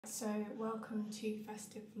So welcome to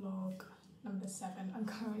Festive vlog number 7. I'm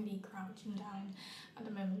currently crouching down at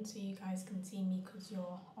the moment so you guys can see me because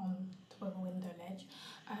you're on top of a window ledge.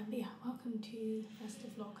 But yeah, welcome to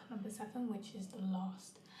Festive vlog number 7, which is the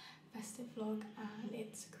last festive vlog, and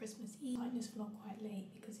it's Christmas Eve. I find this vlog quite late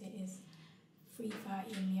because it is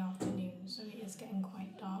 3:30 in the afternoon, so it is getting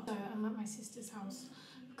quite dark. So I'm at my sister's house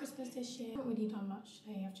for Christmas this year. I haven't really done much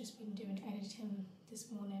today. I've just been doing editing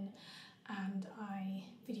this morning, and I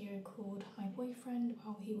video called my boyfriend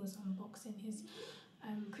while he was unboxing his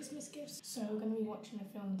Christmas gifts. So we're going to be watching a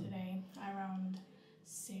film today around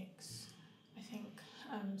 6, I think.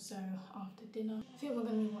 So after dinner, I think we're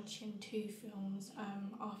going to be watching 2 films,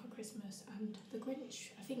 After Christmas and The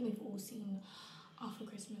Grinch. I think we've all seen After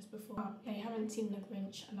Christmas before. I haven't seen The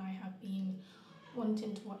Grinch and I have been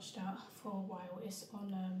wanting to watch that for a while. It's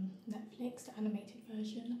on Netflix, the animated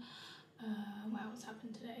version. What else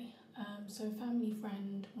happened today? So a family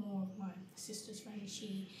friend, more of my sister's friend,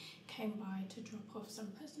 she came by to drop off some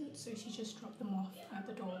presents, so she just dropped them off at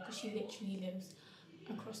the door because she literally lives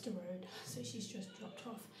across the road. So she's just dropped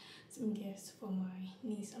off some gifts for my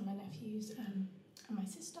niece and my nephews and my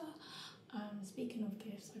sister. Speaking of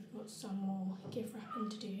gifts, I've got some more gift wrapping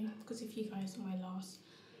to do because if you guys saw my last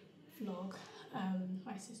vlog,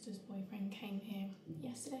 my sister's boyfriend came here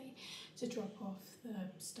yesterday to drop off the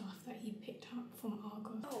stuff that he picked up from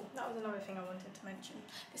Argos. Oh, that was another thing I wanted to mention.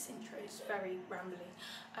 This intro is very rambly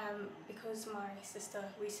because my sister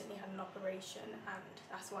recently had an operation, and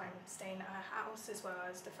that's why I'm staying at her house, as well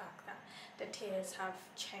as the fact that the tiers have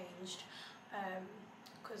changed.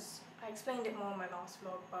 Because I explained it more in my last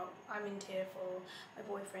vlog, but I'm in tier 4, my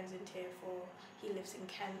boyfriend's in tier 4, he lives in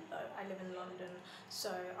Kent though, I live in London, so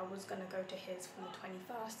I was going to go to his from the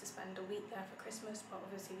 21st to spend a week there for Christmas, but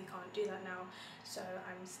obviously we can't do that now, so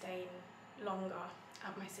I'm staying longer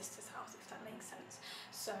at my sister's house, if that makes sense.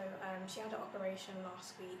 So she had an operation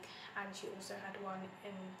last week, and she also had one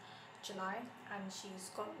in July, and she's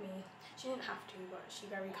got me, she didn't have to, but she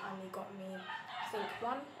very kindly got me, I think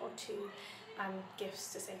 1 or 2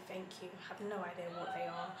 gifts to say thank you. I have no idea what they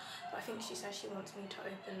are, but I think she says she wants me to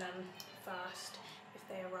open them first if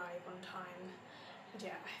they arrive on time. And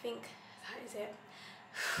yeah, I think that is it.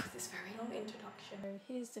 This very long introduction. So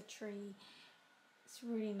here's the tree. It's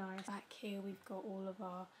really nice. Back here we've got all of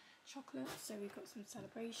our chocolates, so we've got some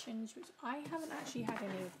celebrations, which I haven't actually had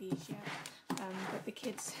any of these yet, but the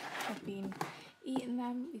kids have been eating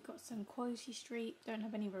them. We've got some Quality Street, don't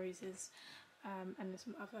have any roses, and there's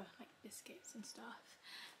some other like biscuits and stuff,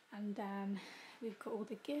 and then we've got all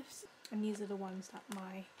the gifts, and these are the ones that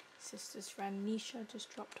my sister's friend Nisha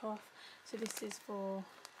just dropped off. So this is for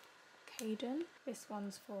Caden, this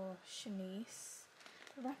one's for Shanice.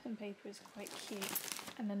 The wrapping paper is quite cute,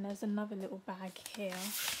 and then there's another little bag here,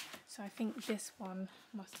 so I think this one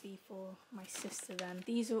must be for my sister then.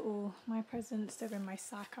 These are all my presents, they're in my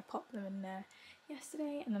sack, I popped them in there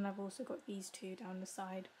yesterday, and then I've also got these 2 down the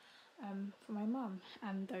side for my mum,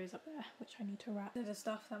 and those up there which I need to wrap. They're the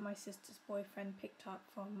stuff that my sister's boyfriend picked up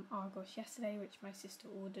from Argos yesterday, which my sister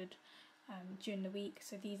ordered during the week,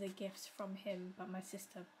 so these are gifts from him, but my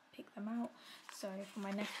sister pick them out. So for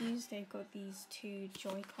my nephews, they've got these 2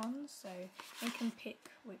 Joy-Cons, so they can pick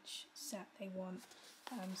which set they want.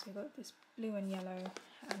 So we've got this blue and yellow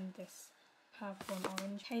and this purple and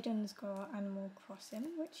orange. Hayden's got Animal Crossing,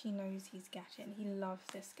 which he knows he's getting. He loves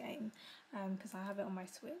this game because I have it on my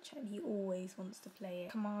Switch and he always wants to play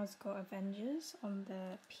it. Kamar's got Avengers on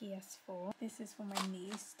the PS4. This is for my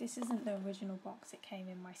niece. This isn't the original box it came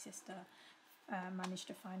in. My sister managed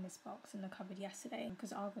to find this box in the cupboard yesterday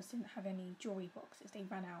because Argos didn't have any jewelry boxes, they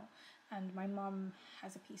ran out, and my mum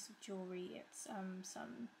has a piece of jewelry. It's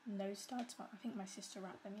some nose studs, I think my sister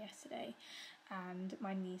wrapped them yesterday, and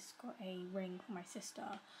my niece got a ring for my sister,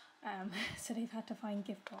 so they've had to find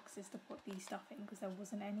gift boxes to put these stuff in because there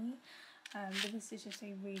wasn't any. But this is just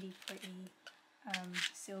a really pretty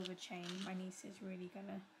silver chain. My niece is really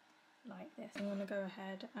gonna like this. I'm gonna go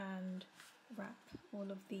ahead and wrap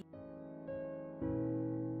all of these.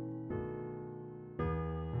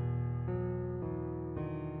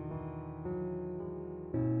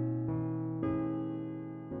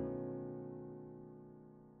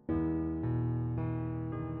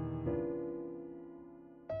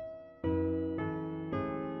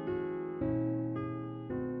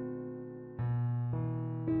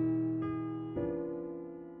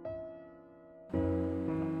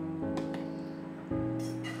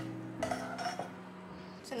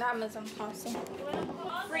 Amazon parcel.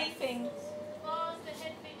 3 things. Vase, the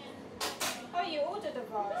head thing, and... Oh, you ordered a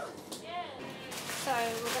vase? Yeah. So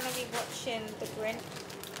we're going to be watching The Grinch.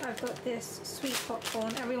 I've got this sweet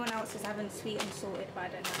popcorn. Everyone else is having sweet and salted, but I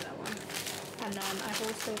don't have that one. And then I've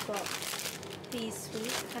also got these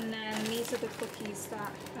sweet, and then these are the cookies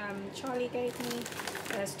that Charlie gave me.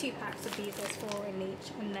 There's 2 packs of these, there's 4 in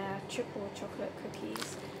each, and they're triple chocolate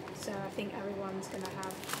cookies. So I think everyone's gonna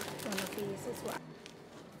have one of these as well.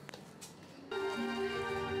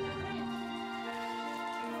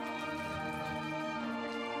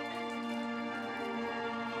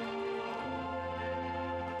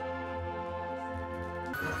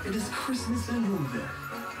 It is Christmas in Whoville,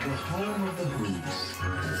 the home of the Who's.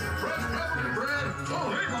 Fresh peppermint bread! Oh,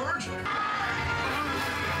 hey, Marge!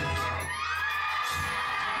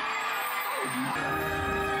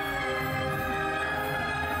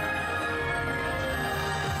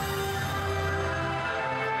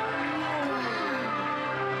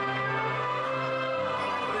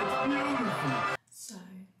 It's beautiful! So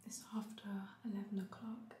it's after 11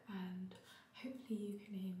 o'clock and hopefully you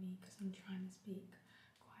can hear me because I'm trying to speak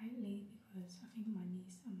quietly because I think my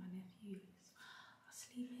niece and my nephews are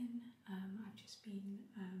sleeping. I've just been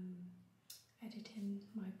editing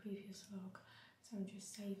my previous vlog, so I'm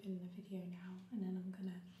just saving the video now and then I'm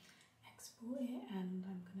gonna export it and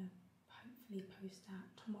I'm gonna hopefully post that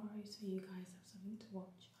tomorrow so you guys have something to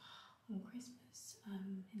watch on Christmas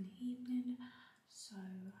in the evening. So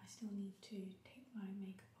I still need to take my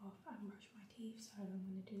makeup off and brush my teeth, so I'm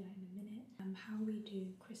going to do that in a minute. How we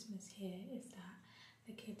do Christmas here is that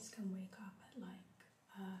the kids can wake up at like,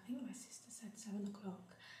 I think my sister said 7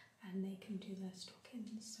 o'clock, and they can do their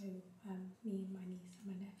stockings, so me, my niece and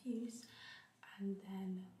my nephews, and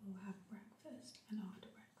then we'll have breakfast, and after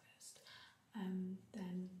breakfast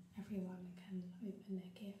then everyone can open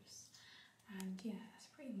their gifts. And yeah, that's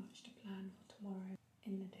pretty much the plan for tomorrow.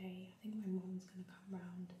 In the day, I think my mom's going to come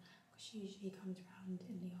round because she usually comes round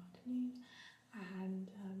in the afternoon, and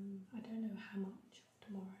I don't know how much of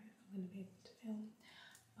tomorrow I'm going to be able to film,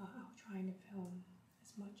 but I'll try and film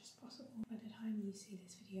as much as possible. By the time you see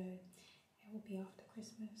this video, it will be after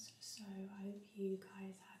Christmas, so I hope you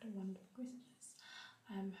guys had a wonderful Christmas.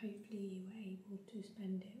 Hopefully you were able to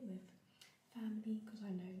spend it with family because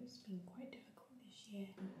I know it's been quite difficult this year.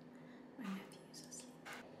 My nephew's asleep.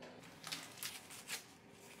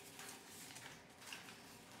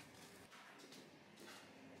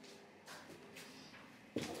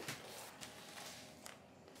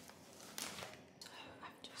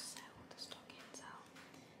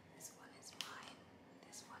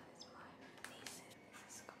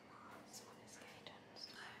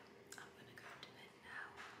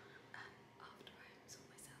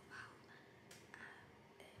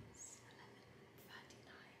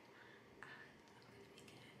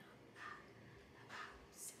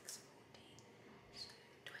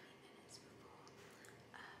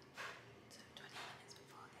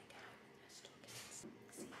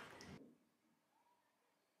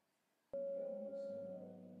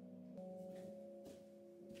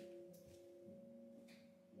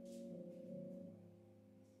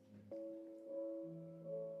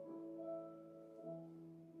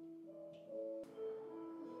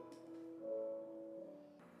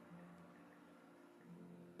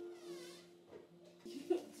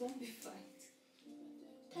 Zombie fight.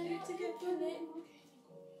 Tell you to get on it.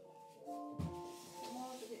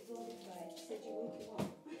 Tomorrow's a bit zombie fight. Said you woke him up.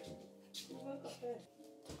 You woke up there.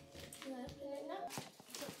 You want to put it now?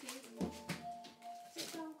 It's up to you. Sit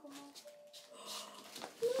down, come on.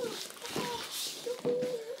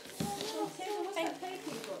 What's that paper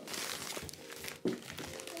you got?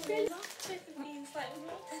 Paper means like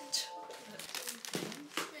milk and chocolate.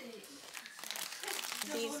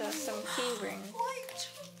 These are some key rings. White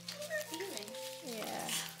chocolate. Yeah,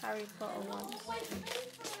 Harry Potter ones. Oh,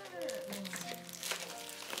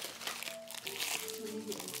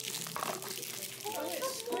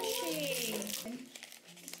 it's squishy.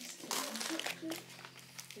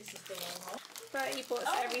 This is the one. But you bought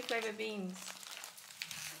every flavour beans.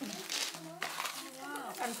 Wow.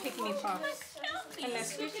 And pygmy puffs. And they're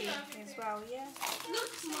squishy as well, yeah.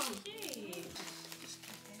 Look, Mum. Cute.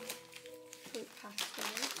 Fruit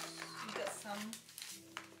pastels. You got some.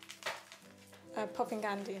 Popping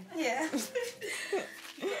candy. Yeah. I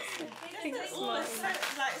think it's all mine. like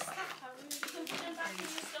stuff. I really can put them back in the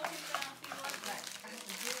stocking now if you want. Like, I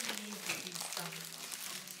really need these stuff.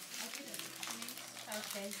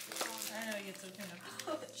 Okay. I know what you're talking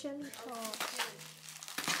about. Jelly top.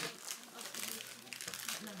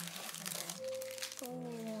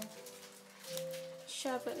 Oh.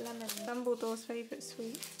 Sherbet lemon. Dumbledore's favourite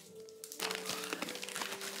sweet.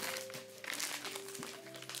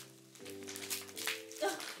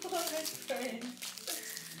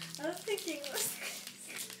 I was thinking, what's this?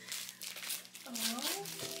 Oh.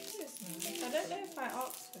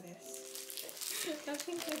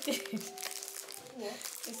 did. What?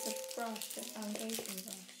 It's a brush, a foundation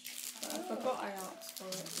brush. But I forgot I asked for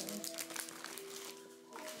it though.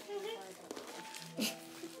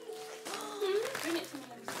 Bring it to me,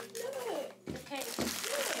 let me see. Okay.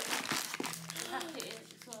 Look. It is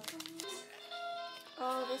as well.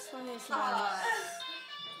 Oh, this one is nice.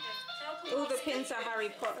 All the pins are Harry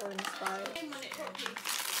Potter inspired. Name on it properly.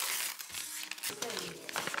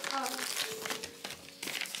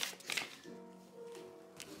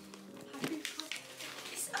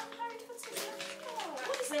 It's Harry Potter.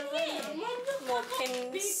 What is in here? More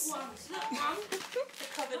pins. Big ones. Look, Mum.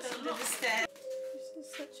 They're covered under the stairs. This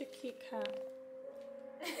is such a cute cat.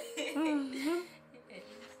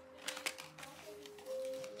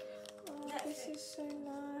 Oh, this is so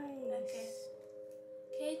nice.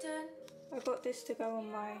 Okay, done. I got this to go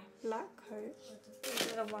on my black coat.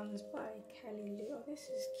 These are the ones by Kelly Lou. Oh, this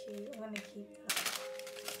is cute. I'm gonna keep that.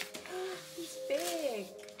 Oh, it's big.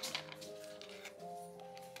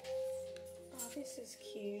 Oh, this is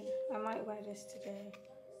cute. I might wear this today.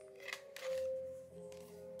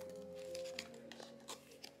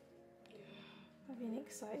 I've been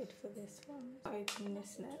excited for this one. I opened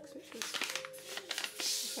this next, which was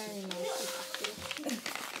very nicely packaged.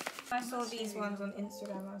 I saw these ones on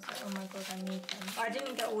Instagram. I was like, oh my god, I need them. I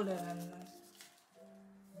didn't get all of them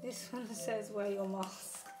though. This one says, wear your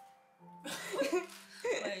mask.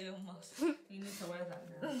 Wear your mask. You need to wear that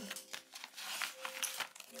now.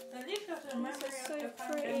 This is so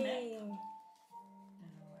pretty.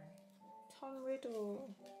 Tom Riddle.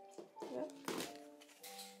 Look.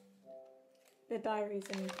 The diaries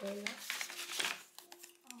in the toilet.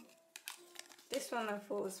 This one I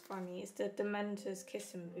thought was funny. It's the Dementors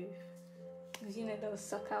kissing booth. Because you know they'll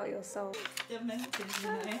suck out your soul.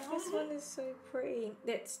 Dementors, This one is so pretty.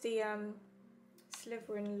 It's the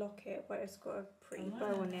Slytherin locket, but it's got a pretty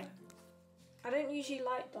bow on it. I don't usually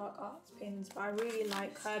like dark arts pins, but I really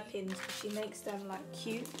like her pins because she makes them like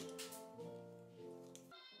cute.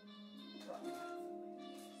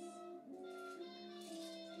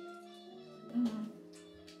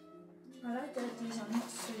 I like that these are not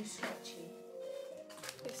so stretchy.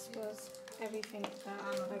 This was everything that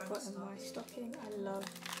I got in my stocking. I love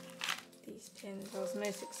these pins. I was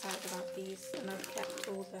most excited about these, and I've kept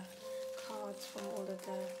all the cards from all of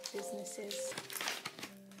the businesses.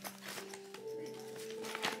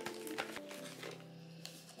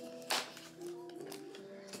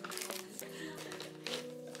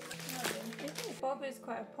 Bob is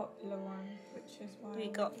quite a popular one, which is why We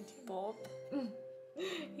got Bob.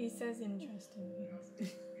 he says interesting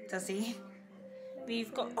things. Does he?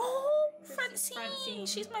 We've got Francine.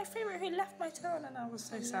 She's my favourite. Who left my town, and I was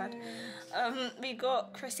so sad. We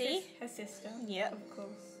got Chrissy. Her sister. Yeah, of course.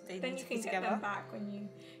 They Then need you to can be get together. them back when you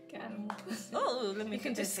get animals. Oh, let me You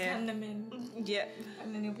can put just this here. scan them in, Yeah.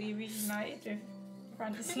 and then you'll be reunited with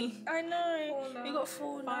Francine. I know. Fauna. We got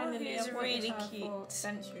Fauna, Finally, who's I've wanted really her for cute.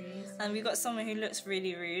 centuries. And we got someone who looks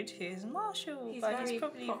really rude, who's Marshall, He's but he's very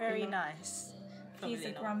probably popular. very nice. He's Probably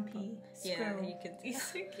a not. grumpy squirrel. Yeah, you could. He's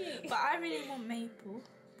so cute. But I really want Maple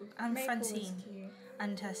and Maple was Francine cute.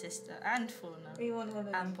 and her sister and Fauna We want all of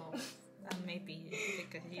them. and Bob and maybe you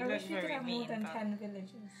because you I look wish we could very have more mean. than But 10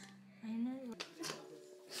 villages. I know.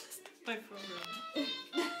 No problem.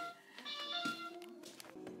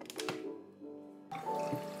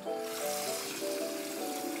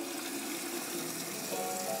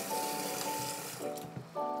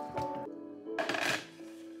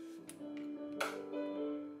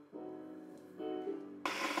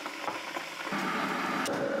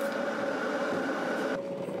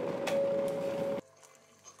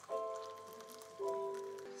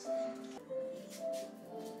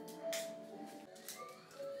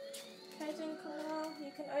 Kaden, come on.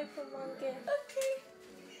 You can open one gift. Okay.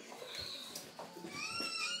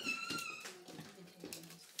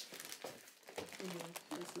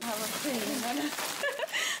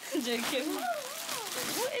 I'm joking.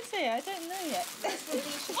 What is it? I don't know yet. Oh,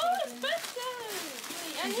 it's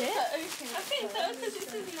I need to open it. I think so because it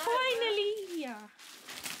says finally. Yeah.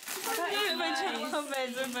 That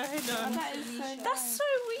is so nice. That's so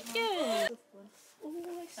weird.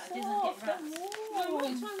 Oh, it's That so didn't get wrapped. warm.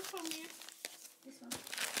 one's from you? This one.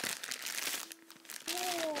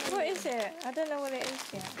 What is it? I don't know what it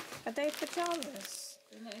is yet. Are they pajamas?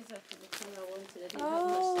 Not exactly the colour I wanted. I didn't Oh, have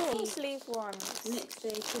much long sleep. sleeve ones. Next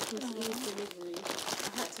day, Christmas Eve delivery.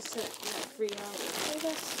 I had to search for like 3 hours. Oh,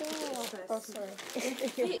 that's so. Stress. Oh, sorry.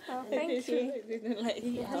 Oh, thank you. They don't like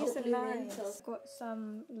These are blue nice. lentils. I've got some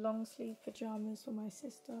long sleeve pajamas for my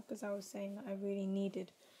sister because I was saying that I really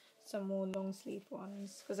needed some more long sleeve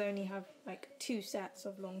ones because I only have like 2 sets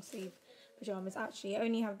of long sleeve pajamas. Actually, I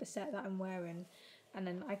only have the set that I'm wearing And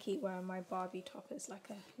then I keep wearing my Barbie top as like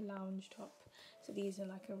a lounge top. So these are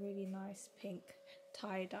like a really nice pink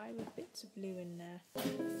tie-dye with bits of blue in there.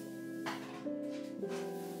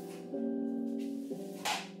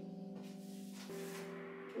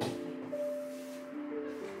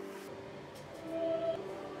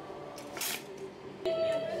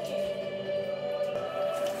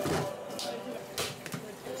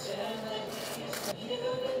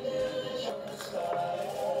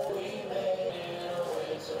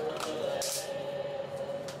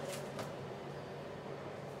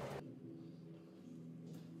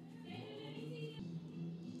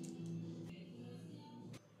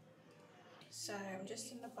 So I'm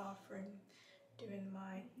just in the bathroom doing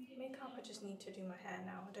my makeup. I just need to do my hair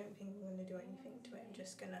now. I don't think I'm going to do anything to it. I'm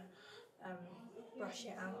just going to brush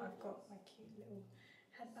it out. I've got my cute little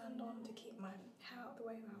headband on to keep my hair out of the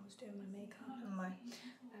way while I was doing my makeup and my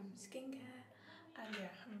skincare. And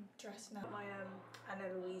yeah, I'm dressing up my Anna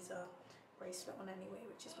Louisa bracelet on anyway,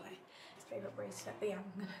 which is my favourite bracelet. But yeah, I'm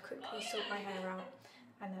going to quickly sort my hair out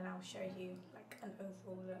and then I'll show you like an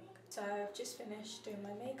overall look. So I've just finished doing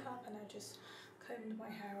my makeup and I just combed my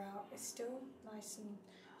hair out. It's still nice and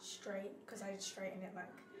straight because I straightened it like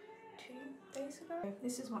 2 days ago.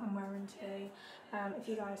 This is what I'm wearing today. If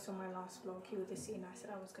you guys saw my last vlog, you would have seen I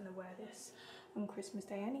said I was going to wear this on Christmas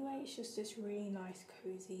Day anyway. It's just this really nice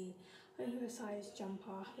cozy oversized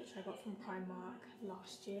jumper which I got from Primark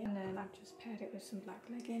last year, and then I've just paired it with some black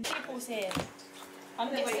leggings. People's here. I'm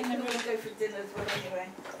guessing the room go for dinner as well anyway.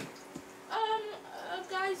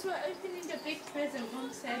 Guys, we're opening a big present,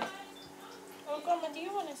 Mum said. Oh, Grandma, do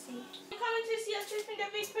you want to see? You coming to see us open a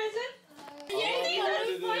big present?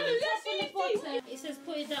 It says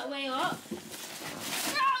put it that way up.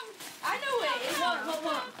 I know what it is.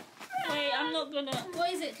 What? Wait, I'm not gonna. What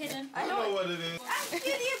is it, Kaden? I know what it is. I'm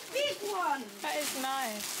getting a big one. That is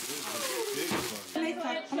nice.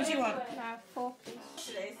 How much do you want? 4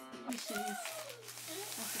 please.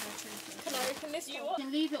 Can I open this one? You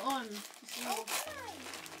can leave it on.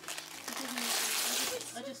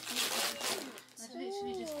 I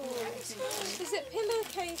literally just bought everything. Is it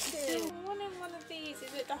pillowcases? I wanted one of these.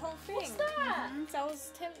 Is it the whole thing? What's that? So I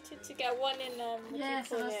was tempted to get one in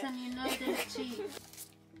Yes, I was telling you, no, they're cheap.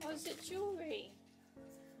 Oh, is it jewellery?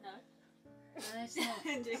 No, it's not.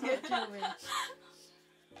 It's not jewellery.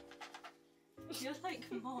 You're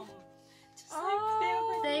like Mom.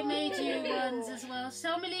 They made you ones as well.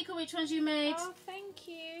 Tell Malika which ones you made. Oh, thank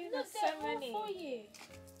you. There's so many. For you.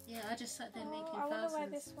 Yeah, I just sat there making I want to wear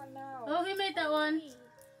thousands. this one now. Oh, who made that one?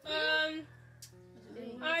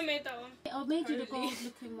 I made that one. I made you the gold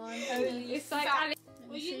looking one. It's like Let me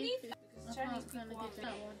Well, you see need if it- I can't kind of get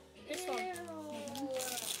that one. this one.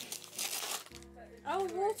 Oh,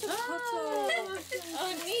 water bottle.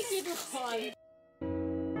 Oh, needed one.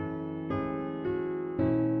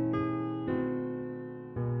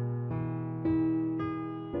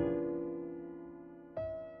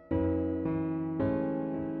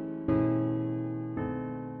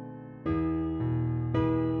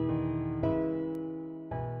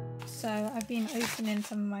 So I've been opening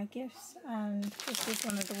some of my gifts, and this is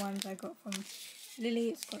one of the ones I got from Lily.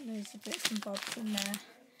 It's got loads of bits and bobs in there,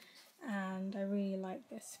 and I really like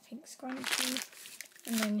this pink scrunchie.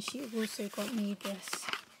 And then she also got me this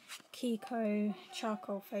Kiko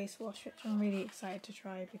charcoal face wash, which I'm really excited to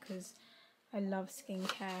try because I love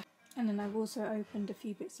skincare. And then I've also opened a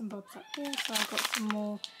few bits and bobs up here, so I got some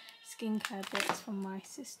more skincare bits from my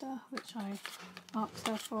sister, which I asked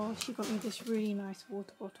her for. She got me this really nice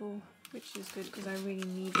water bottle, which is good because I really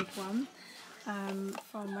needed one.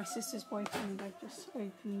 From my sister's boyfriend, I've just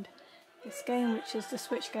opened this game, which is the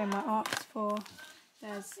Switch game I asked for.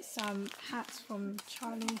 There's some hats from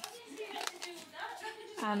Charlie,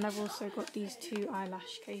 and I've also got these 2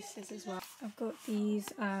 eyelash cases as well. I've got these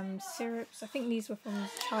syrups. I think these were from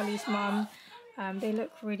Charlie's mum. They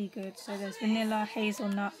look really good. So there's vanilla,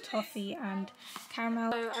 hazelnut, toffee and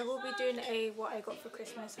caramel. So I will be doing a what I got for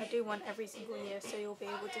Christmas. I do one every single year, so you'll be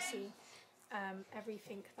able to see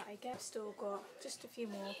everything that I get. Still got just a few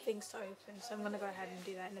more things to open, so I'm going to go ahead and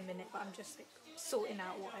do that in a minute, but I'm just like sorting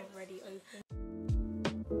out what I've already opened.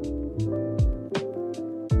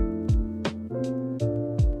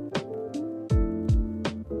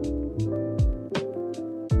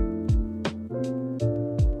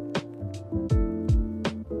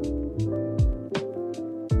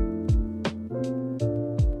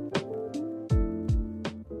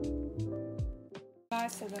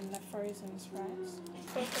 Nicer than the frozen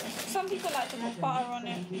French fries. Some people like to put butter on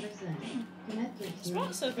it.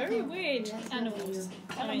 Sprouts are very weird animals.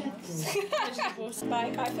 I mean, vegetables.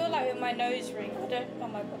 Like, I feel like with my nose ring, I don't. Oh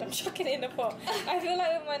my god, I'm chucking it in the pot. I feel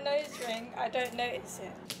like with my nose ring, I don't notice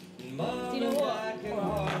it. Do you know what? You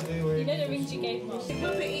know the rings you gave me? If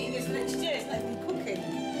you're not eating this next year, it's like we're cooking.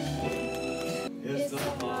 It's a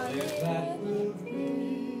holiday that will be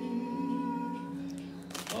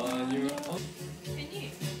on your own. Can you?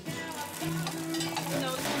 No,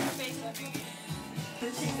 it's on your face, I think. The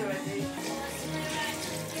cheese already.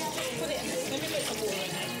 Put it in this. Let me put some water in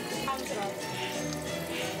it. Hands around.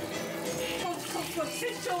 Come,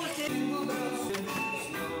 sit Jordan.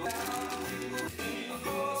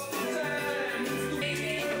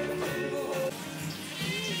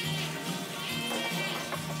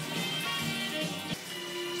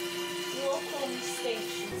 Walk on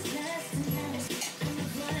station.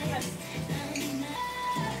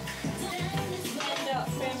 End up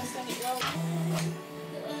famous and it rolls.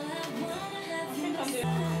 I think I'm doing.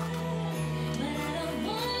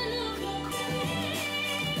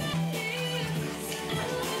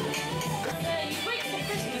 Yeah, you wait for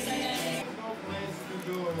Christmas and then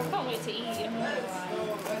I can't wait to eat it.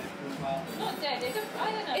 Not dead. It's,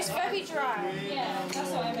 I don't know. It's very dry. Yeah, that's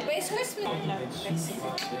what I meant. But it's Christmas.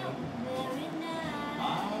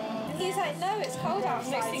 He's like, no, it's cold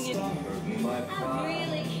Next thing outside. you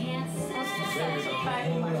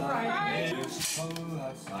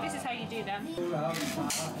This is how you do them.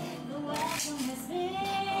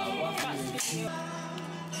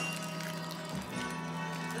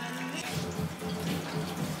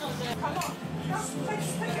 Come on.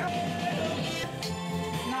 Take it up.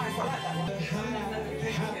 Nice, I like that one.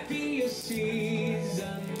 Happiest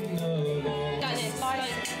season of Like this, like,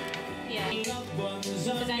 yeah. Because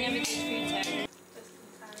I never did food tech.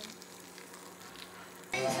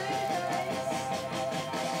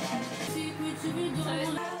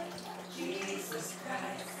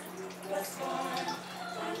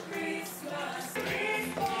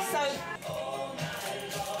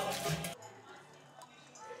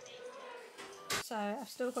 So I've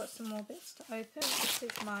still got some more bits to open. This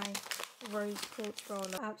is my rose quartz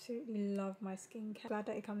roller. I absolutely love my skincare. Glad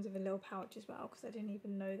that it comes with a little pouch as well because I didn't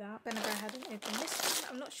even know that. I'm gonna go ahead and open this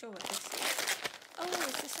one. I'm not sure what this is. Oh,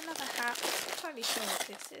 is this another hat? I'm not entirely sure what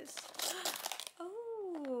this is.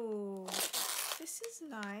 Oh, this is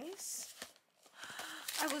nice.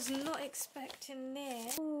 I was not expecting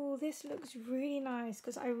this. Oh, this looks really nice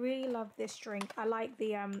because I really love this drink. I like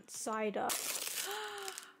the cider.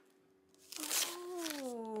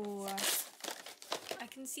 Oh, I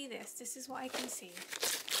can see this. This is what I can see.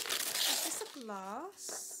 Is this a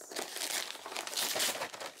glass?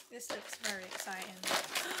 This looks very exciting.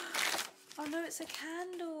 Oh no, it's a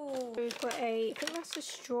candle. We've got I think that's a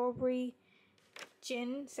strawberry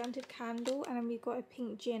gin scented candle, and then we've got a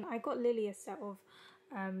pink gin. I got Lily a set of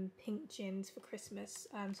pink gins for Christmas,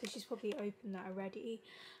 so she's probably opened that already.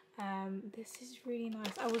 This is really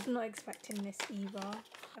nice. I was not expecting this either.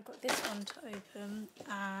 I've got this one to open,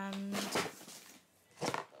 and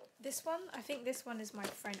this one, I think this one is my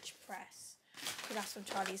French press. So that's from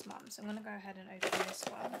Charlie's mum. So I'm going to go ahead and open this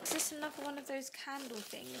one. Is this another one of those candle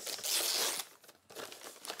things?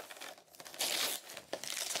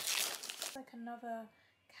 It's like another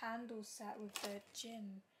candle set with the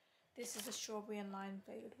gin. This is a strawberry and lime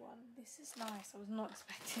flavoured one. This is nice. I was not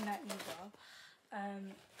expecting that either.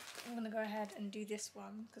 I'm going to go ahead and do this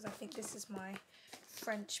one because I think this is my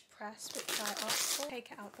French press, which I asked for.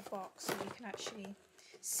 Take it out the box so you can actually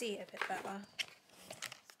see it a bit better.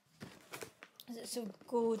 It's a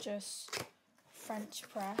gorgeous French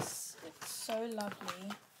press. It's so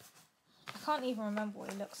lovely. I can't even remember what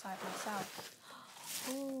it looks like myself.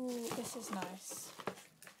 Ooh, this is nice.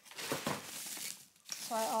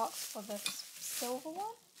 So I asked for the silver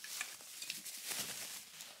one.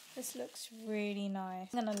 This looks really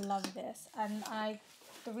nice. I'm gonna love this, and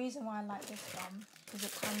the reason why I like this one is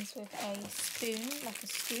it comes with a spoon, like a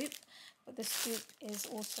scoop, but the scoop is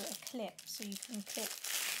also a clip, so you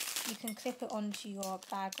can clip it onto your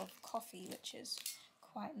bag of coffee, which is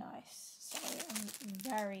quite nice. So I'm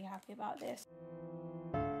very happy about this.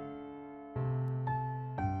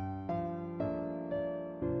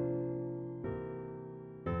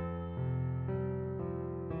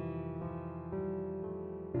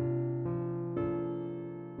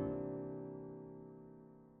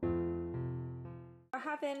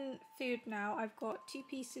 Having food now. I've got 2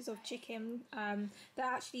 pieces of chicken. They're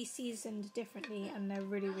actually seasoned differently and they're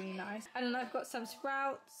really nice. And then I've got some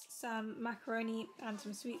sprouts, some macaroni and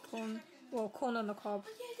some sweet corn, well, corn on the cob.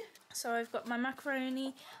 So I've got my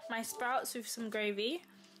macaroni, my sprouts with some gravy,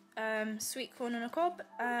 sweet corn on a cob,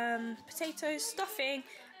 potatoes, stuffing,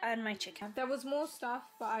 and my chicken. There was more stuff,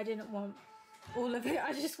 but I didn't want all of it.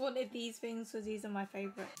 I just wanted these things because these are my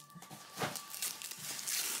favourite.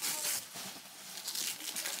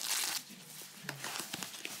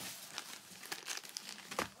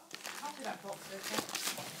 How did that box open?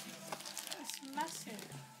 It's massive.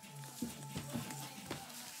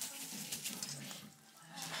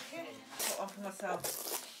 Okay. I got one for myself.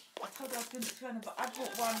 I told her I was going to turn it, but I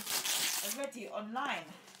bought one already online.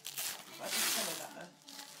 But I just tell her that though.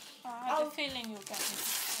 I had a feeling you'll get me.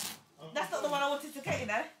 That's not the one I wanted to get, you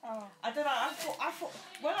know. Oh. I don't know. I thought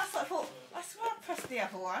when I started, I thought I swear I pressed the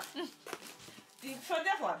other one. Do you try the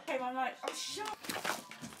other one? Okay, I'm like, I'm sure.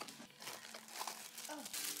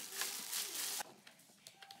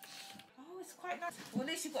 Oh, it's quite nice. Well, at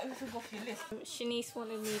least you got everything off your list. Shanice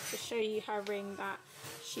wanted me to show you her ring that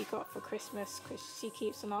she got for Christmas because she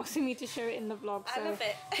keeps on asking me to show it in the vlog. So I love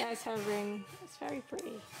it. There's her ring. It's very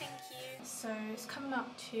pretty. Thank you. So it's coming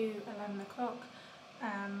up to 11 o'clock.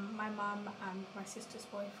 My mum and my sister's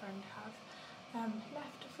boyfriend have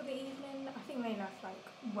left for the evening. I think they left like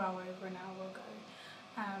well over an hour ago.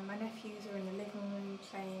 My nephews are in the living room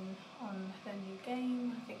playing on their new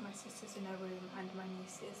game. I think my sister's in her room and my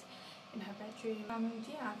niece is in her bedroom. And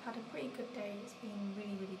yeah, I've had a pretty good day. It's been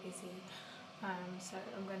really, really busy. So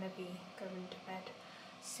I'm going to be going to bed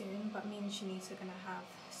soon. But me and Shanice are going to have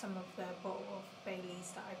some of the bottle of Bailey's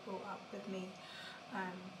that I brought up with me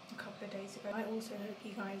a couple of days ago. I also hope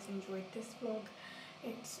you guys enjoyed this vlog.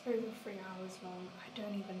 It's over 3 hours long. I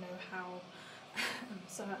don't even know how.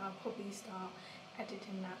 So I'll probably start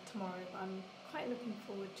editing that tomorrow, but I'm quite looking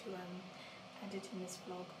forward to editing this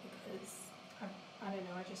vlog because I don't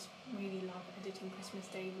know, I just really love editing Christmas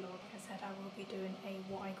Day vlog. Like I said, I will be doing a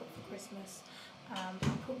what I got for Christmas.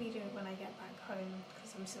 I'll probably do it when I get back home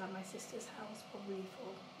because I'm still at my sister's house probably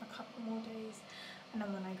for a couple more days, and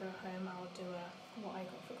then when I go home I'll do a what I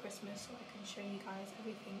got for Christmas so I can show you guys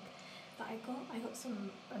everything that I got. I got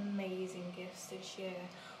some amazing gifts this year.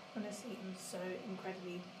 Honestly, I'm so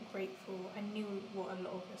incredibly grateful. I knew what a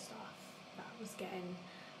lot of the stuff that I was getting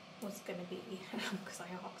was going to be because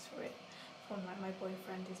I asked for it from like my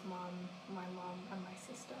boyfriend, his mum, my mum and my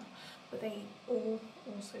sister. But they all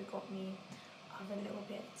also got me other little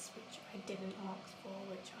bits which I didn't ask for,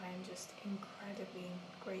 which I am just incredibly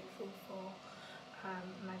grateful for.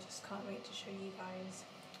 And I just can't wait to show you guys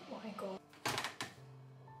what I got.